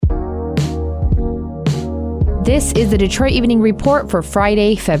This is the Detroit Evening Report for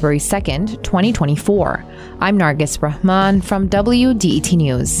Friday, February 2nd, 2024. I'm Nargis Rahman from WDET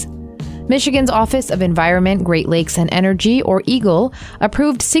News. Michigan's Office of Environment, Great Lakes and Energy, or EGLE,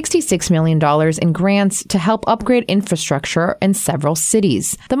 approved $66 million in grants to help upgrade infrastructure in several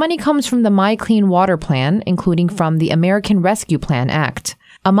cities. The money comes from the My Clean Water Plan, including from the American Rescue Plan Act.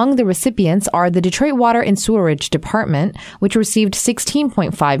 Among the recipients are the Detroit Water and Sewerage Department, which received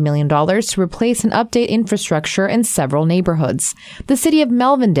 $16.5 million to replace and update infrastructure in several neighborhoods. The city of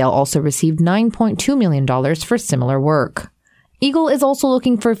Melvindale also received $9.2 million for similar work. EGLE is also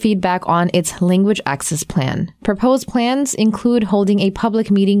looking for feedback on its Language Access Plan. Proposed plans include holding a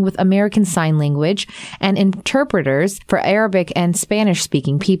public meeting with American Sign Language and interpreters for Arabic and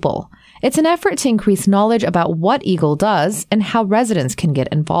Spanish-speaking people. It's an effort to increase knowledge about what EGLE does and how residents can get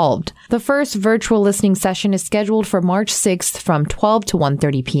involved. The first virtual listening session is scheduled for March 6th from 12 to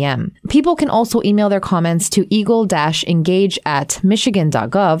 1:30 p.m. People can also email their comments to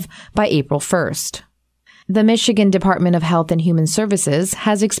eagle-engage@michigan.gov by April 1st. The Michigan Department of Health and Human Services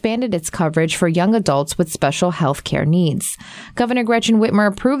has expanded its coverage for young adults with special health care needs. Governor Gretchen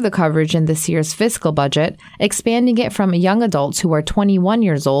Whitmer approved the coverage in this year's fiscal budget, expanding it from young adults who are 21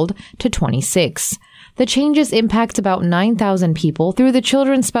 years old to 26. The changes impact about 9,000 people through the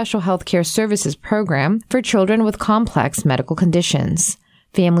Children's Special Health Care Services program for children with complex medical conditions.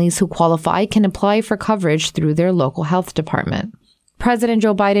 Families who qualify can apply for coverage through their local health department. President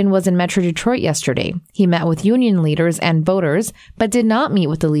Joe Biden was in Metro Detroit yesterday. He met with union leaders and voters, but did not meet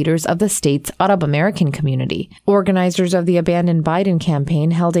with the leaders of the state's Arab American community. Organizers of the Abandon Biden campaign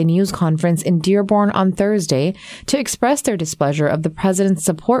held a news conference in Dearborn on Thursday to express their displeasure of the president's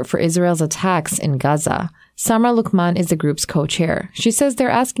support for Israel's attacks in Gaza. Samra Lukman is the group's co-chair. She says they're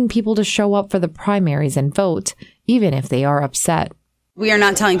asking people to show up for the primaries and vote, even if they are upset. We are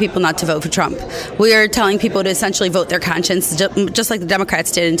not telling people not to vote for Trump. We are telling people to essentially vote their conscience, just like the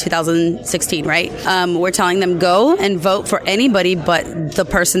Democrats did in 2016, right? We're telling them go and vote for anybody but the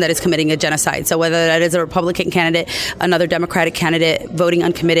person that is committing a genocide. So whether that is a Republican candidate, another Democratic candidate, voting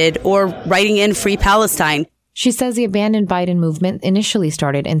uncommitted, or writing in Free Palestine. She says the Abandon Biden movement initially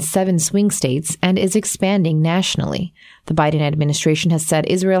started in 7 swing states and is expanding nationally. The Biden administration has said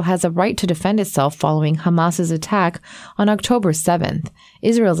Israel has a right to defend itself following Hamas's attack on October 7th.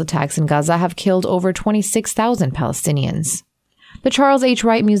 Israel's attacks in Gaza have killed over 26,000 Palestinians. The Charles H.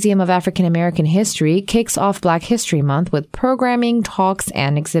 Wright Museum of African American History kicks off Black History Month with programming, talks,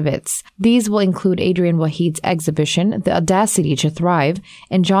 and exhibits. These will include Adrian Waheed's exhibition, The Audacity to Thrive,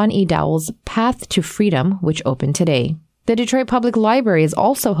 and John E. Dowell's Path to Freedom, which opened today. The Detroit Public Library is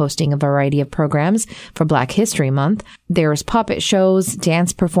also hosting a variety of programs for Black History Month. There's puppet shows,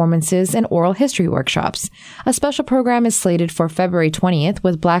 dance performances, and oral history workshops. A special program is slated for February 20th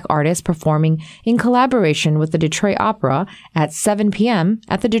with Black artists performing in collaboration with the Detroit Opera at 7 p.m.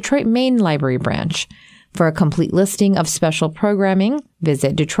 at the Detroit Main Library branch. For a complete listing of special programming,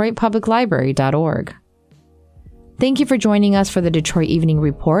 visit DetroitPublicLibrary.org. Thank you for joining us for the Detroit Evening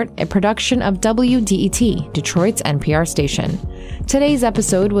Report, a production of WDET, Detroit's NPR station. Today's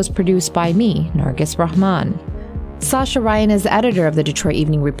episode was produced by me, Nargis Rahman. Sasha Ryan is the editor of the Detroit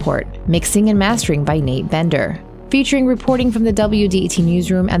Evening Report, mixing and mastering by Nate Bender, featuring reporting from the WDET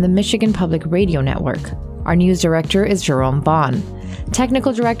Newsroom and the Michigan Public Radio Network. Our news director is Jerome Vaughn.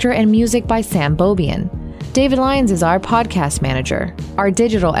 Technical director and music by Sam Bobian. David Lyons is our podcast manager. Our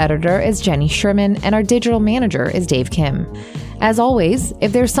digital editor is Jenny Sherman, and our digital manager is Dave Kim. As always,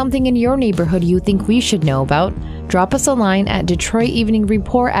 if there's something in your neighborhood you think we should know about, drop us a line at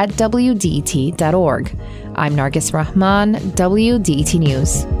DetroitEveningReport@WDET.org. I'm Nargis Rahman, WDET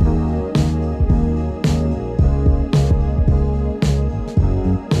News.